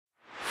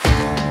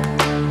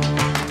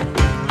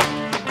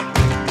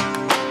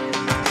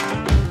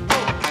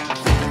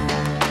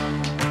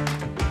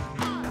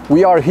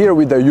We are here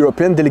with the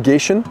European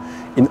delegation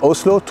in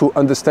Oslo to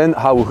understand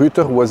how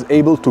Ruter was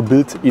able to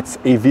build its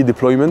AV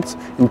deployment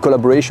in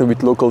collaboration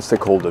with local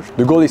stakeholders.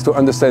 The goal is to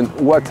understand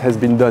what has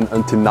been done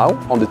until now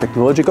on the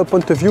technological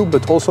point of view,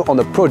 but also on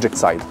the project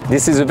side.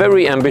 This is a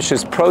very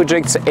ambitious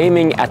project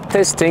aiming at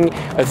testing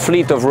a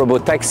fleet of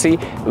robotaxi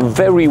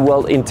very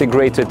well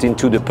integrated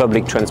into the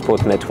public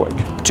transport network.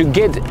 To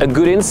get a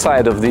good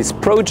insight of this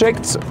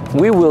project,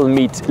 we will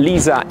meet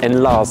Liisa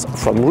and Lars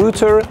from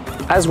Ruter,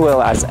 as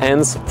well as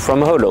Hans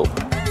from Holo.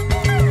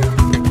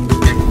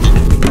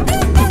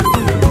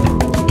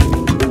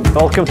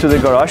 Welcome to the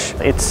garage.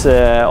 It's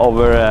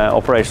our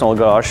operational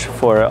garage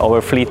for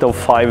our fleet of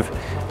 5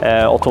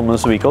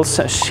 autonomous vehicles,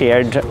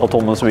 shared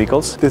autonomous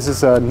vehicles. This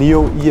is a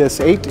Neo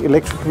ES8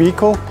 electric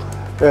vehicle,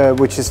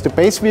 which is the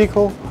base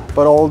vehicle,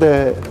 but all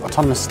the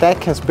autonomous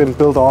stack has been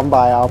built on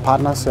by our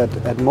partners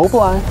at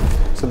Mobility.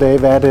 So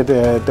they've added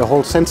the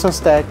whole sensor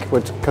stack,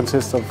 which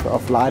consists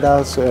of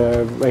LiDARs,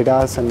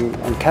 radars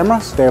and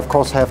cameras. They of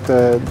course have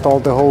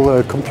the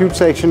whole compute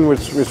section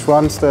which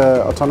runs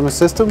the autonomous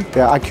system,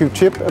 the IQ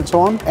chip and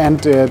so on,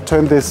 and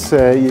turn this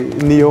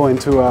Neo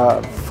into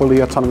a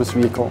fully autonomous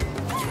vehicle.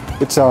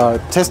 It's a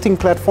testing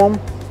platform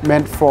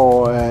meant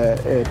for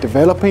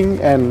developing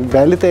and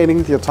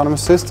validating the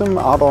autonomous system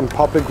out on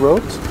public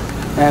roads.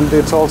 And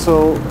it's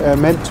also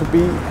meant to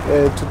be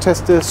to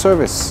test the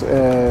service,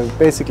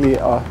 basically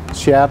a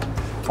shared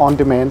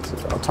on-demand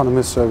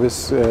autonomous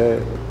service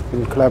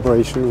in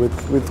collaboration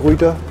with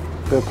Ruter,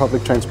 the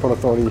public transport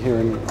authority here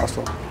in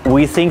Oslo.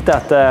 We think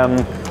that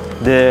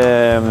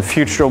the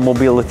future of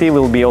mobility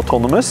will be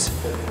autonomous,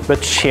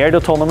 but shared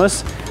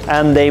autonomous,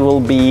 and they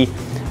will be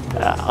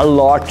a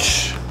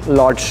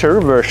larger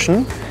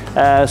version.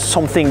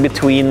 Something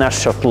between a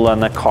shuttle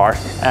and a car.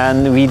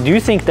 And we do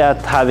think that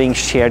having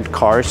shared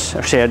cars,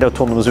 shared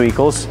autonomous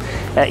vehicles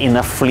in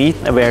a fleet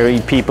where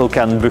people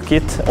can book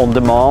it on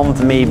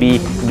demand, maybe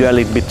do a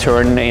little bit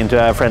turn into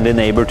a friendly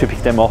neighbor to pick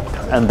them up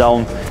and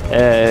down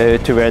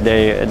to where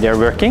they're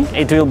working.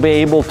 It will be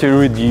able to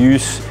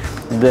reduce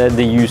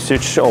the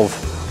usage of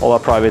a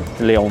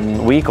privately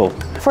owned vehicle.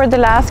 For the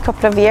last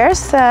couple of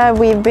years,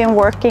 we've been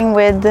working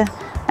with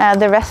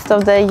the rest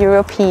of the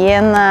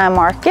European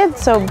market,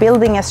 so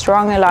building a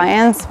strong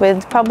alliance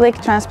with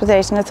public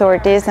transportation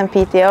authorities and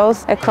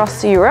PTOs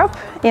across Europe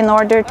in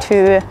order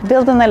to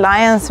build an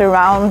alliance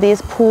around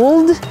these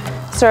pooled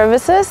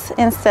services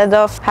instead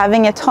of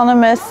having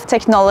autonomous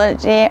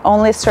technology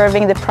only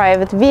serving the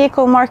private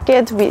vehicle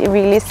market. We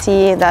really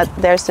see that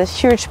there's a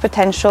huge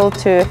potential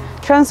to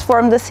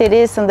transform the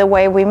cities and the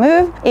way we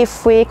move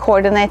if we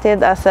coordinate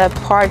it as a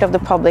part of the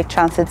public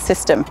transit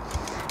system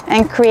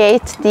and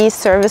create these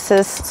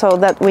services so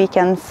that we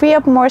can free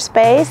up more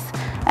space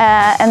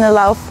and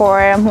allow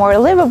for more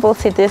livable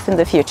cities in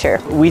the future.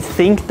 We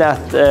think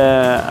that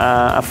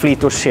a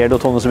fleet of shared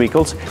autonomous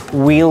vehicles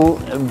will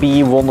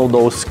be one of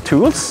those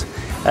tools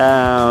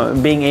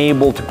being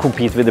able to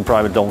compete with the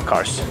private owned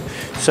cars.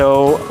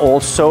 So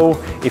also,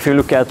 if you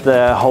look at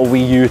how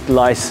we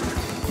utilize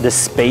the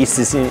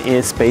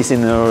space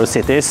in our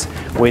cities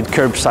with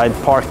curbside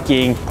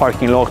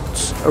parking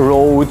lots,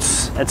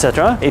 roads,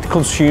 etc. It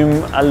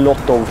consumes a lot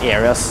of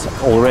areas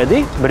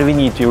already, but we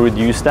need to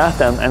reduce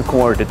that and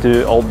convert it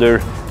to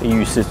other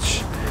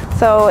usage.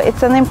 So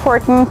it's an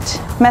important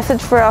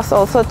message for us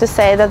also to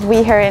say that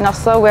we here in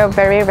Oslo, we are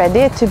very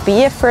ready to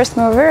be a first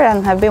mover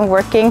and have been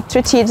working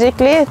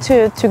strategically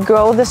to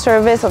grow the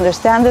service,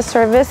 understand the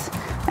service,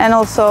 and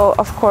also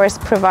of course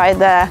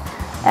provide a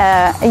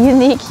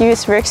unique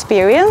user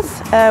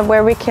experience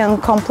where we can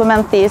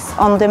complement these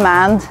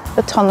on-demand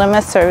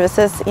autonomous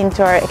services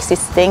into our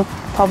existing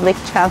public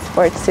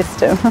transport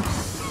system.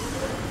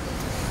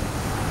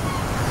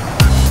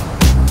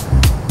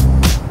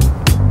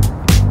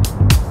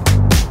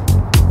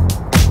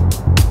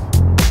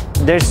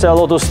 There's a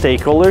lot of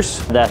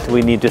stakeholders that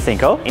we need to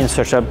think of in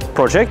such a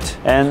project,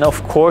 and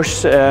of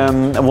course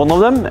one of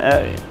them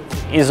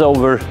is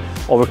our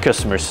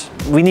customers.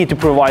 We need to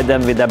provide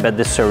them with a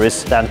better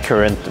service than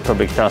current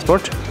public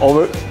transport.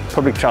 Our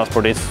public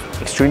transport is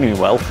extremely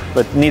well,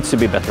 but needs to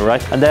be better,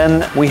 right? And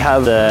then we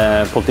have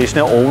the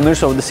politicians,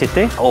 owners of the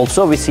city.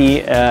 Also, we see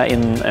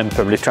in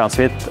public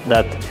transit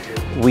that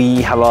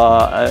we have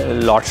a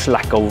large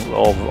lack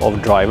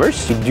of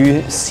drivers. We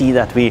do see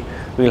that we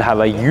will have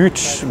a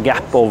huge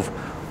gap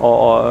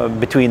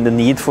between the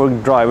need for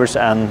drivers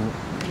and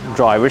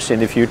drivers in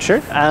the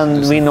future,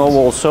 and we know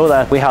also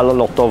that we have a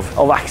lot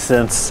of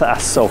accidents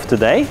as of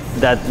today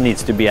that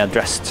needs to be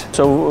addressed.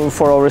 So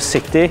for our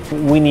city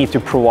we need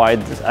to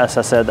provide, as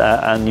I said,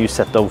 a new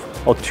set of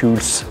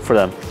tools for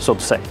them, so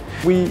to say.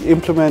 We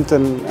implement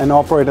and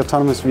operate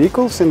autonomous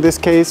vehicles. In this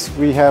case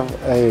we have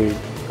a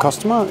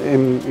customer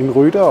in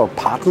Ruter, or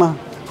partner,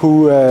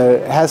 who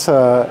has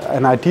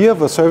an idea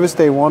of a service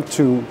they want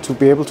to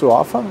be able to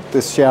offer,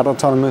 this shared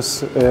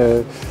autonomous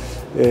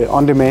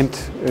on-demand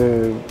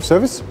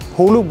service.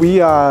 Holo, we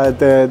are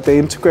the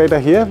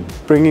integrator here,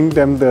 bringing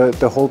them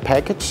the whole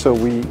package. So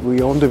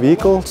we own the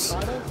vehicles,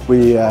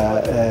 we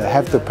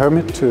have the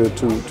permit to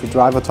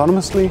drive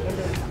autonomously.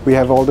 We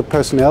have all the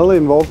personnel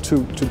involved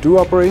to do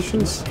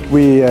operations.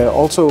 We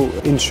also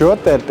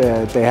ensured that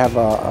they have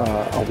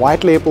a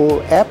white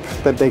label app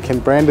that they can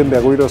brand in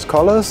their Ruter's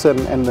colors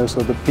and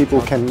so the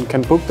people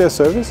can book their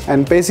service.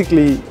 And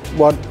basically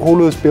what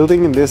Holo is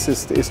building in this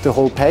is the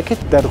whole package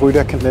that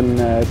Ruter can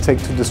then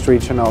take to the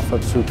streets and offer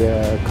to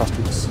their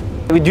customers.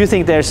 We do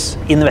think there's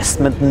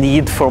investment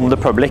need from the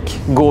public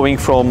going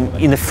from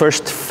in the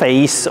first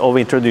phase of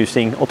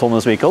introducing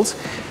autonomous vehicles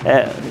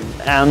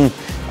and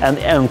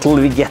until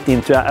we get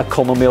into an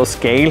economy of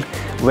scale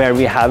where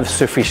we have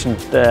sufficient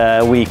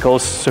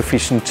vehicles,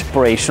 sufficient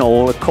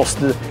operational cost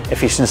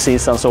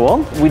efficiencies and so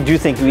on. We do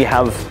think we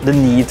have the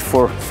need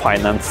for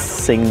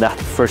financing that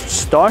first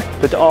start,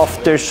 but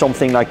after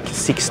something like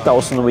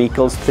 6,000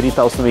 vehicles,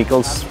 3,000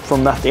 vehicles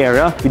from that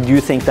area, we do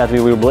think that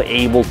we will be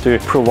able to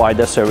provide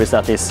a service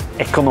that is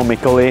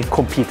economically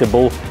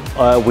compatible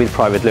with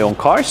privately owned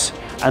cars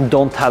and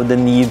don't have the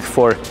need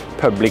for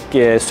public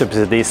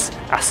subsidies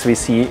as we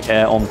see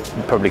on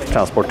public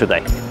transport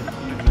today.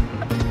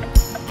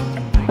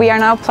 We are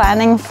now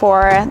planning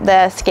for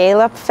the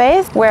scale-up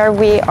phase where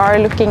we are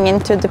looking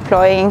into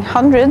deploying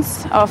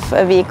hundreds of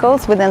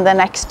vehicles within the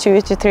next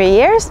 2 to 3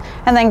 years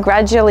and then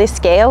gradually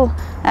scale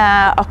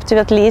up to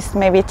at least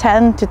maybe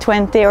 10 to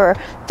 20 or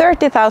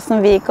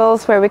 30,000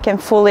 vehicles where we can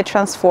fully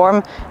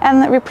transform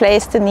and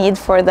replace the need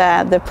for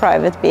the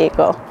private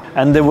vehicle.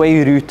 And the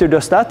way Ruter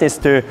does that is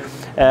to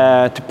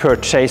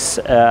purchase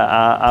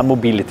a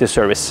mobility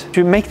service.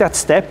 To make that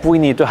step, we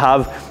need to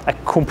have a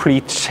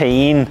complete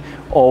chain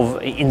of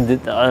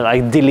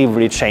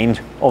delivery chain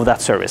of that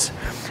service,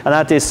 and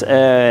that is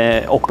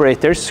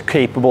operators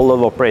capable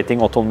of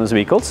operating autonomous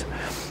vehicles,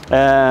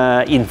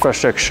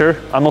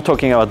 infrastructure. I'm not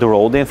talking about the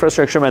road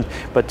infrastructure,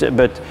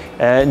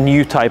 but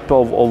new type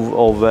of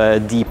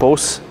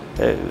depots.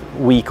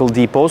 Vehicle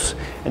depots,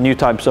 new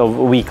types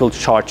of vehicle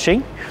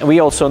charging. We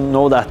also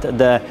know that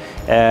the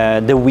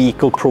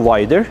vehicle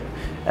provider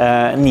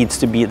needs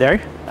to be there,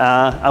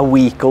 a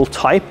vehicle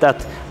type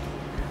that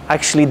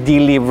actually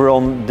deliver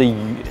on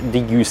the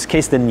use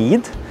case, the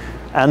need,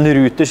 and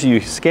Ruter's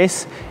use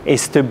case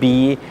is to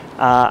be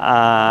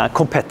a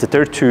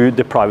competitor to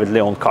the privately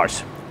owned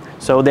cars.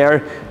 So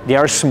they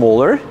are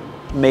smaller,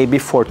 maybe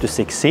 4 to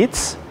 6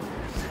 seats,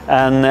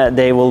 and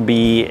they will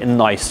be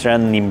nicer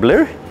and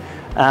nimbler,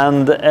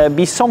 and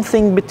be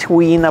something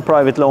between a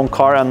privately owned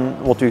car and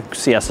what you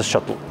see as a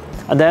shuttle.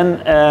 And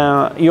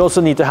then you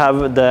also need to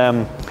have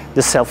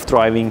the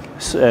self-driving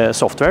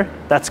software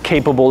that's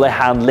capable of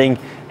handling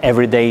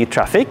everyday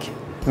traffic,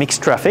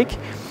 mixed traffic,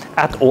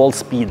 at all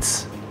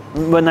speeds.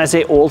 When I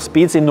say all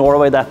speeds, in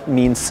Norway that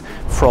means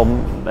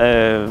from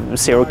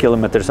 0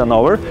 kilometers an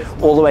hour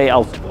all the way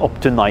out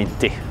up to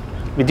 90.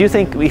 We do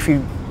think if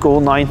you go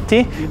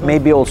 90,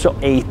 maybe also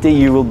 80,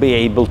 you will be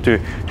able to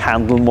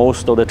handle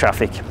most of the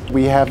traffic.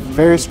 We have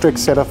very strict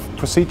set of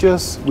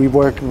procedures. We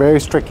work very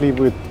strictly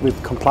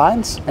with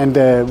compliance, and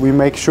we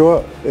make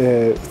sure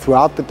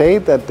throughout the day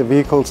that the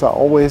vehicles are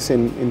always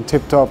in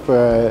tip-top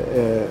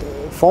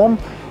form,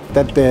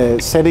 that the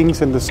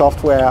settings in the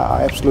software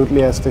are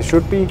absolutely as they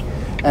should be,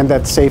 and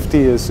that safety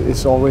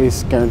is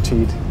always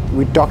guaranteed.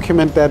 We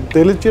document that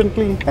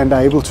diligently and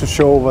are able to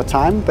show over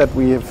time that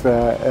we have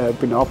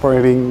been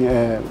operating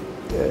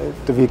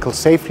the vehicle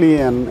safely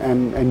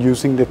and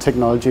using the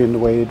technology in the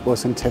way it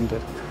was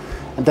intended.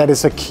 And that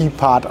is a key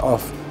part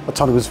of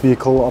autonomous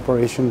vehicle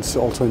operations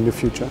also in the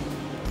future.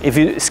 If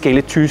you scale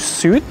it too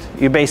soon,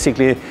 you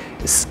basically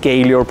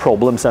scale your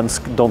problems and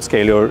don't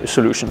scale your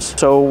solutions.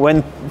 So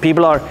when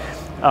people are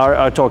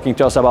talking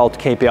to us about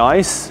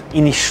KPIs,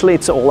 initially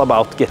it's all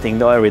about getting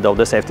rid of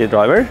the safety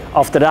driver.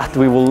 After that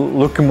we will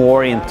look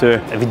more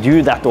into, we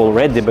do that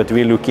already, but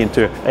we look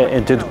into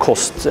the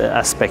cost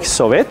aspects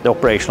of it, the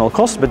operational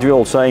cost, but we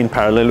also in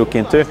parallel look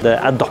into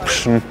the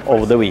adoption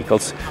of the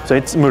vehicles. So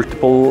it's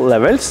multiple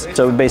levels.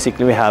 So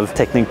basically we have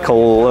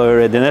technical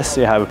readiness,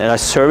 you have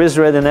service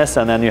readiness,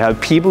 and then you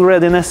have people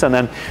readiness, and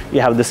then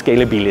you have the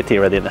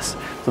scalability readiness.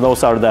 So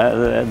those are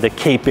the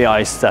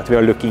KPIs that we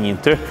are looking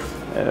into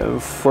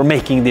for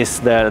making this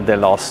the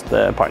last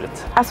pilot.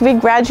 As we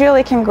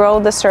gradually can grow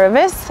the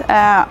service,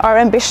 our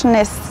ambition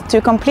is to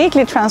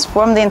completely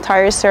transform the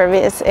entire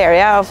service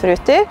area of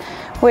Ruter,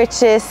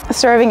 which is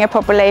serving a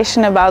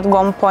population about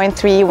 1.3,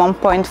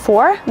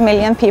 1.4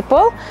 million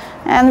people,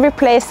 and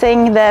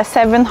replacing the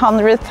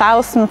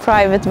 700,000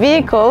 private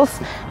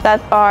vehicles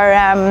that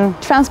are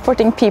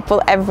transporting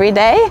people every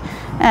day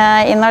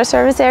in our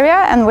service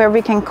area, and where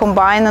we can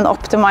combine and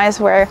optimize,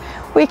 where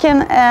we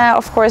can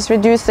of course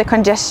reduce the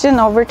congestion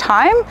over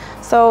time.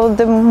 So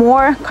the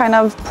more kind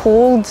of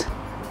pooled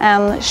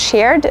and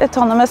shared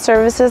autonomous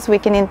services we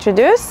can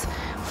introduce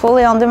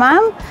fully on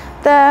demand,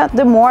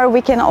 the more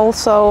we can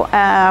also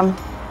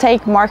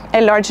take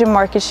a larger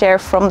market share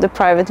from the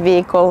private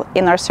vehicle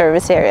in our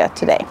service area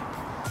today.